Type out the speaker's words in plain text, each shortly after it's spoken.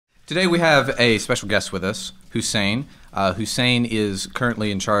Today we have a special guest with us, Husain. Husain is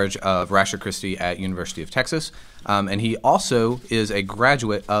currently in charge of Rasher Christie at University of Texas, and he also is a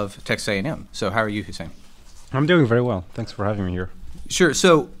graduate of Texas A&M. So how are you, Husain? I'm doing very well. Thanks for having me here. Sure.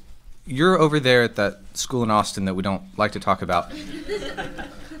 So you're over there at that school in Austin that we don't like to talk about.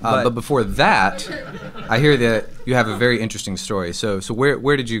 But before that, I hear that you have a very interesting story. So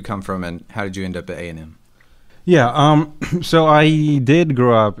where did you come from, and how did you end up at A&M? Yeah, so I did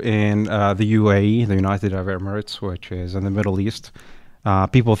grow up in the UAE, the United Arab Emirates, which is in the Middle East.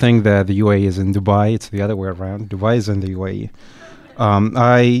 People think that the UAE is in Dubai. It's the other way around. Dubai is in the UAE.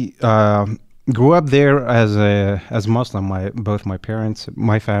 I grew up there as Muslim. Both my parents,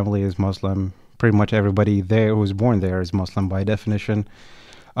 my family is Muslim. Pretty much everybody there who was born there is Muslim by definition.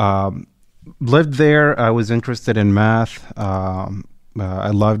 Lived there. I was interested in math. I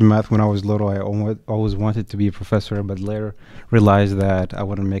loved math when I was little. I always wanted to be a professor, but later realized that I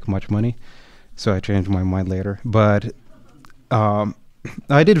wouldn't make much money. So I changed my mind later. But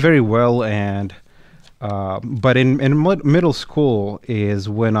I did very well, but in middle school is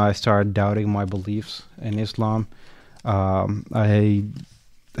when I started doubting my beliefs in Islam. I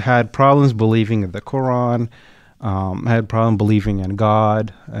had problems believing in the Quran. I had problems believing in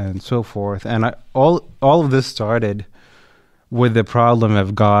God and so forth. And all of this started with the problem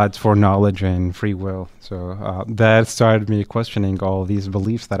of God's foreknowledge and free will. So that started me questioning all these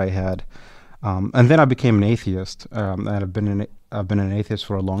beliefs that I had. And then I became an atheist. And I've been an atheist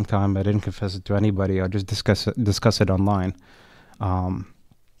for a long time. I didn't confess it to anybody. I just discuss it online.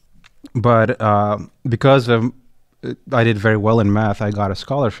 But because I did very well in math, I got a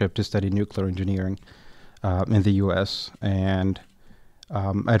scholarship to study nuclear engineering in the U.S. And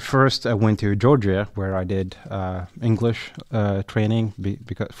at first, I went to Georgia, where I did English training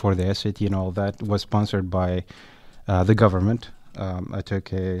because for the SAT and all that was sponsored by the government. I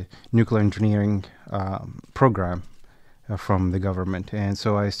took a nuclear engineering program from the government, and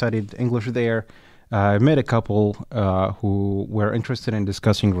so I studied English there. I met a couple who were interested in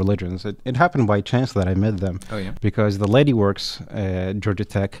discussing religions. It happened by chance that I met them. Oh, yeah. Because the lady works at Georgia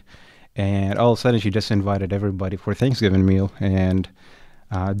Tech, and all of a sudden she just invited everybody for Thanksgiving meal, and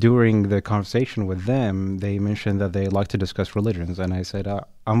during the conversation with them, they mentioned that they like to discuss religions, and I said,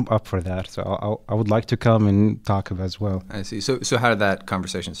 I'm up for that, so I would like to come and talk as well. I see. So how did that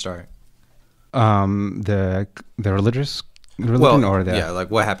conversation start? The religious religion, or the... Yeah, like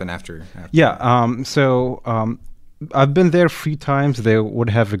what happened after? Yeah, so I've been there a few times. They would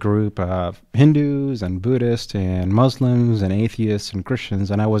have a group of Hindus and Buddhists and Muslims and atheists and Christians,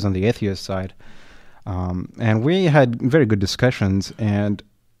 and I was on the atheist side. And we had very good discussions, and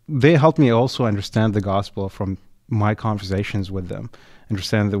they helped me also understand the gospel from my conversations with them,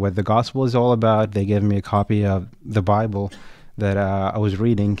 understand what the gospel is all about. They gave me a copy of the Bible that I was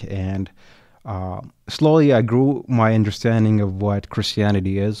reading, and slowly I grew my understanding of what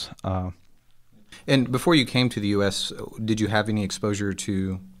Christianity is. And before you came to the U.S., did you have any exposure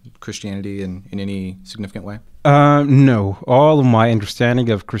to Christianity in any significant way? No. All of my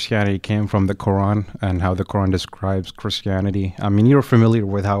understanding of Christianity came from the Quran and how the Quran describes Christianity. I mean, you're familiar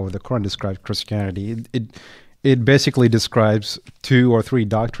with how the Quran describes Christianity. It basically describes 2 or 3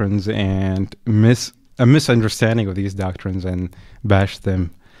 doctrines and a misunderstanding of these doctrines and bash them.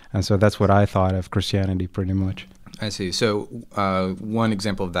 And so that's what I thought of Christianity pretty much. I see. So one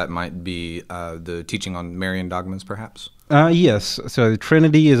example of that might be the teaching on Marian dogmas, perhaps? Yes. So the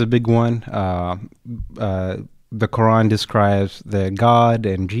Trinity is a big one. The Quran describes that God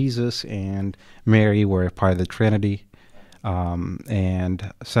and Jesus and Mary were part of the Trinity.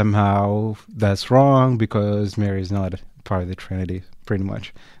 And somehow that's wrong because Mary is not part of the Trinity, pretty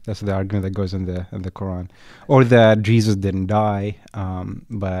much. That's the argument that goes in the Quran. Or that Jesus didn't die,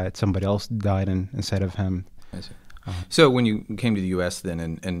 but somebody else died instead of him. I see. So when you came to the U.S. then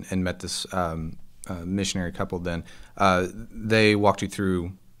and met this missionary couple, then they walked you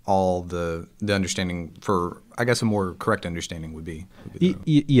through all the understanding for, I guess, a more correct understanding would be.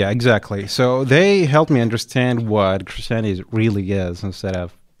 Yeah, exactly. So they helped me understand what Christianity really is instead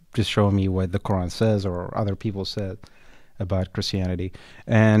of just showing me what the Quran says or other people said about Christianity.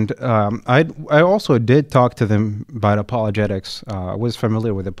 And I also did talk to them about apologetics. I was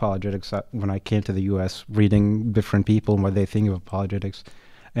familiar with apologetics when I came to the U.S., reading different people and what they think of apologetics,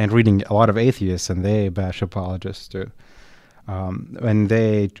 and reading a lot of atheists, and they bash apologists too. And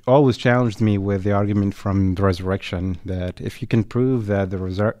they always challenged me with the argument from the resurrection that if you can prove that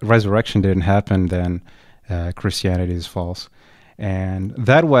the resurrection didn't happen, then Christianity is false. And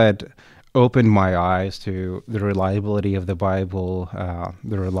that what opened my eyes to the reliability of the Bible,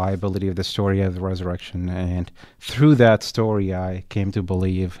 the reliability of the story of the resurrection, and through that story, I came to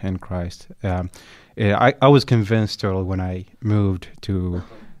believe in Christ. I was convinced totally when I moved to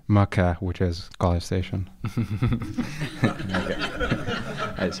Mecca, which is College Station.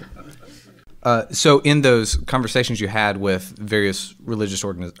 So in those conversations you had with various religious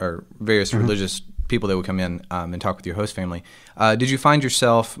religious people that would come in and talk with your host family, did you find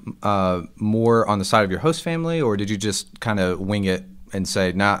yourself more on the side of your host family, or did you just kind of wing it and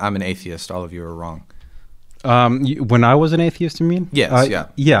say, "Nah, I'm an atheist. All of you are wrong"? When I was an atheist, you mean? Yes.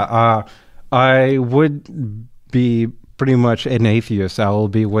 Yeah. I would be pretty much an atheist. I will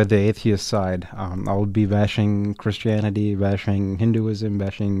be with the atheist side. I will be bashing Christianity, bashing Hinduism,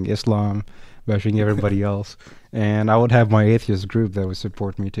 bashing Islam, bashing everybody else, and I would have my atheist group that would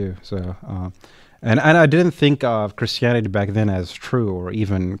support me too. So, and I didn't think of Christianity back then as true or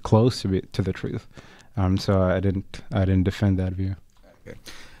even close to the truth. So I didn't defend that view. Okay.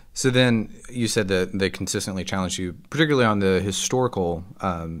 So then you said that they consistently challenged you, particularly on the historical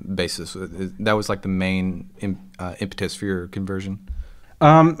basis. That was like the main impetus for your conversion?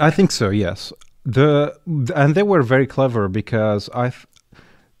 I think so, yes. And they were very clever because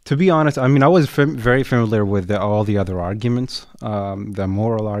to be honest, I mean, I was very familiar with all the other arguments, the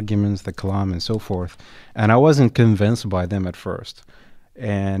moral arguments, the kalam, and so forth, and I wasn't convinced by them at first.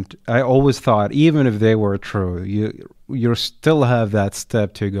 And I always thought, even if they were true, you still have that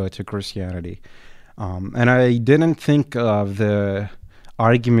step to go to Christianity. And I didn't think of the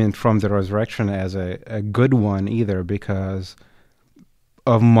argument from the resurrection as a good one either, because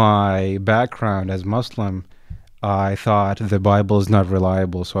of my background as Muslim. I thought the Bible is not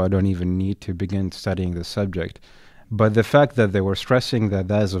reliable, so I don't even need to begin studying the subject. But the fact that they were stressing that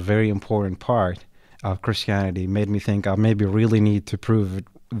that is a very important part of Christianity made me think I maybe really need to prove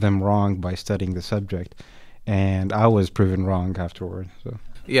them wrong by studying the subject. And I was proven wrong afterward. So.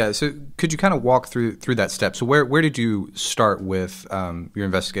 Yeah, so could you kind of walk through that step? So where did you start with your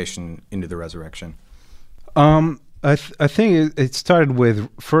investigation into the resurrection? I think it started with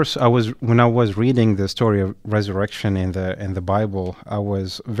first. When I was reading the story of resurrection in the Bible, I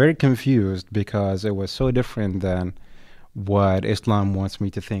was very confused because it was so different than what Islam wants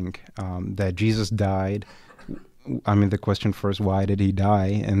me to think. That Jesus died. I mean, the question first: why did he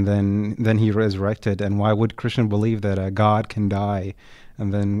die? And then he resurrected. And why would Christian believe that a God can die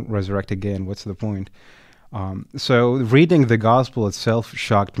and then resurrect again? What's the point? So reading the gospel itself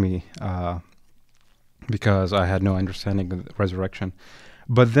shocked me. Because I had no understanding of the resurrection.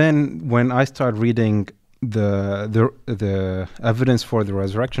 But then when I started reading the evidence for the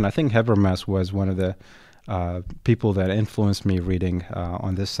resurrection, I think Habermas was one of the people that influenced me reading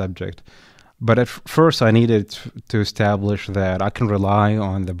on this subject. But at first I needed to establish that I can rely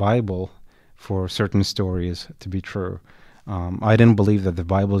on the Bible for certain stories to be true. I didn't believe that the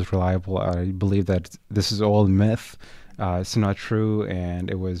Bible is reliable. I believe that this is all myth. It's not true,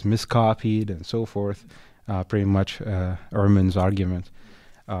 and it was miscopied and so forth, pretty much Ehrman's argument.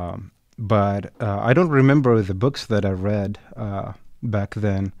 But I don't remember the books that I read back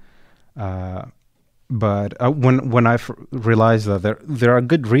then. But when I realized that there are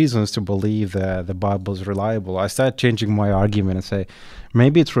good reasons to believe that the Bible is reliable, I started changing my argument and say,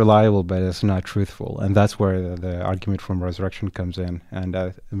 maybe it's reliable, but it's not truthful. And that's where the argument from resurrection comes in. And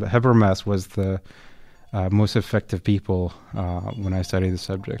Habermas was the most effective people when I studied the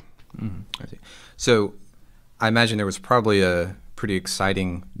subject. I see. So I imagine there was probably a pretty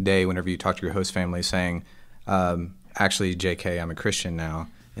exciting day whenever you talked to your host family saying, actually, JK, I'm a Christian now,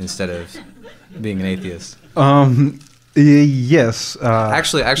 instead of being an atheist. Yes.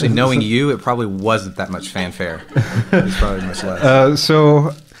 Actually, knowing you, it probably wasn't that much fanfare. It was probably much less.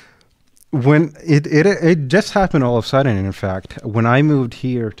 So when it just happened all of a sudden, in fact, when I moved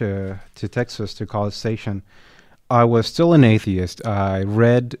here to Texas, to College Station, I was still an atheist. I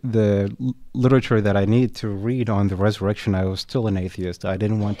read the literature that I need to read on the resurrection. I was still an atheist. I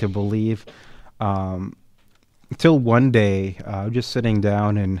didn't want to believe. Till one day, I was just sitting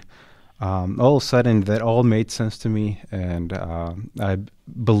down, and all of a sudden, that all made sense to me, and I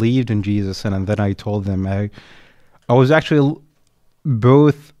believed in Jesus. And then I told them I was actually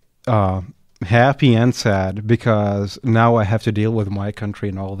both happy and sad, because now I have to deal with my country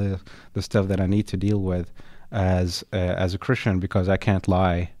and all the stuff that I need to deal with as a Christian, because I can't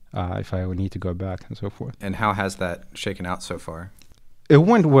lie if I would need to go back and so forth. And how has that shaken out so far? It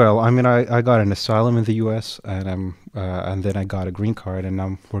went well. I mean, I got an asylum in the U.S. And then I got a green card, and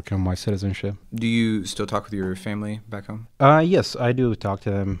I'm working on my citizenship. Do you still talk with your family back home? Yes, I do talk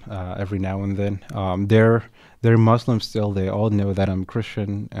to them every now and then. They're Muslims still. They all know that I'm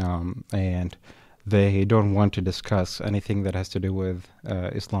Christian, and they don't want to discuss anything that has to do with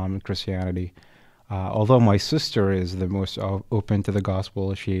Islam and Christianity. Although my sister is the most open to the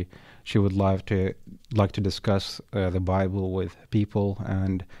gospel, she would like to discuss the Bible with people.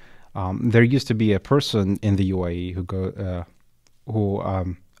 And there used to be a person in the UAE who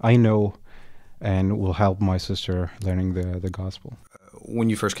I know and will help my sister learning the gospel. When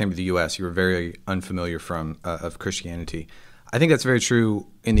you first came to the U.S., you were very unfamiliar of Christianity. I think that's very true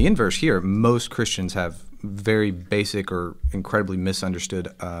in the inverse here. Most Christians have very basic or incredibly misunderstood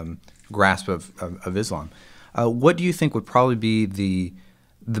grasp of Islam. What do you think would probably be the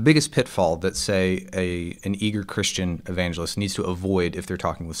biggest pitfall that, say, an eager Christian evangelist needs to avoid if they're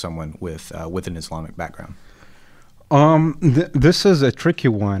talking with someone with an Islamic background? This is a tricky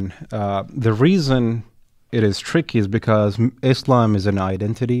one. The reason it is tricky is because Islam is an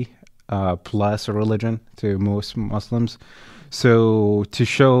identity plus a religion to most Muslims. So to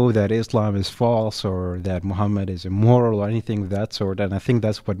show that Islam is false or that Muhammad is immoral or anything of that sort, and I think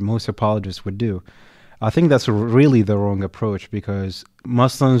that's what most apologists would do, I think that's really the wrong approach, because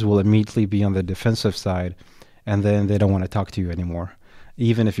Muslims will immediately be on the defensive side, and then they don't want to talk to you anymore.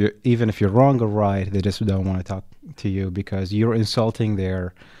 Even if you're wrong or right, they just don't want to talk to you because you're insulting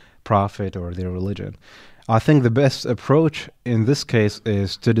their prophet or their religion. I think the best approach in this case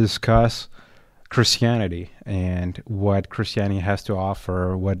is to discuss Christianity and what Christianity has to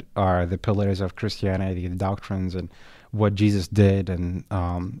offer, what are the pillars of Christianity, the doctrines, and what Jesus did, and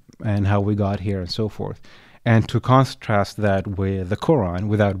how we got here, and so forth. And to contrast that with the Quran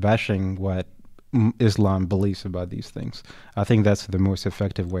without bashing what Islam believes about these things. I think that's the most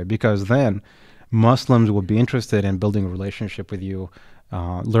effective way, because then Muslims will be interested in building a relationship with you,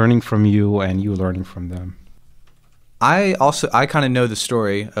 learning from you, and you learning from them. I kind of know the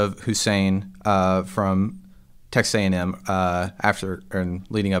story of Husain from Texas A&M after and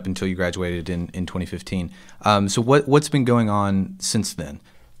leading up until you graduated in 2015. So what's been going on since then?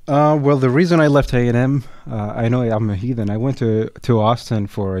 Well, the reason I left A&M, I know I'm a heathen. I went to Austin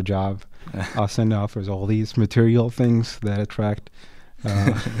for a job. Austin offers all these material things that attract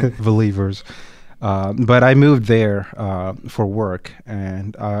believers. But I moved there for work,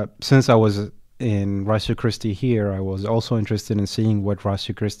 and since I was in Ratio Christi here, I was also interested in seeing what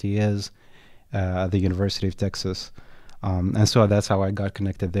Ratio Christi is at the University of Texas. And so that's how I got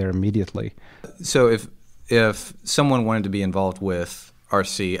connected there immediately. So if someone wanted to be involved with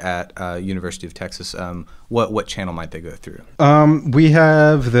RC at University of Texas, what channel might they go through? We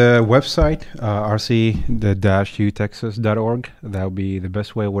have the website, rc-utexas.org. That would be the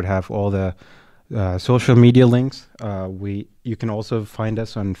best way. It would have all the social media links. You can also find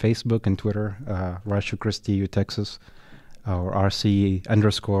us on Facebook and Twitter, Ratio Christi U Texas, or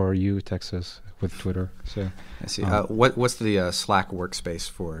RC_U Texas with Twitter. So I see. What's the Slack workspace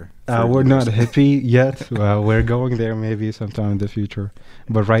for we're not hippie yet. We're going there maybe sometime in the future.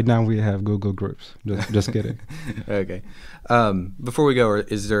 But right now we have Google Groups. Just kidding. Okay. Before we go,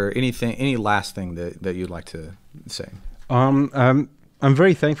 is there any last thing that you'd like to say? I'm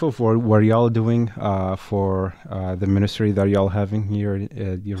very thankful for what y'all are doing for the ministry that y'all having here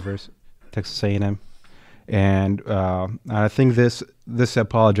at University Texas A&M. And I think this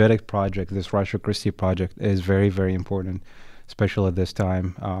apologetic project, this Ratio Christi project, is very, very important, especially at this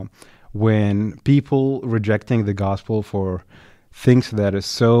time when people rejecting the gospel for things that is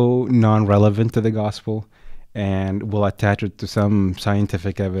so non-relevant to the gospel and will attach it to some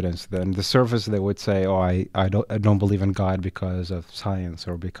scientific evidence. Then the surface they would say, "Oh, I don't believe in God because of science,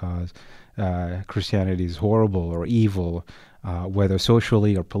 or because Christianity is horrible or evil, whether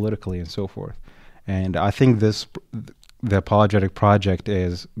socially or politically, and so forth." And I think the apologetic project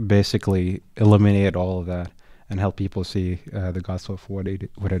is basically eliminate all of that and help people see the gospel for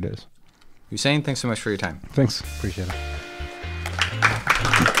what it is. Husain, thanks so much for your time. Thanks. Appreciate it.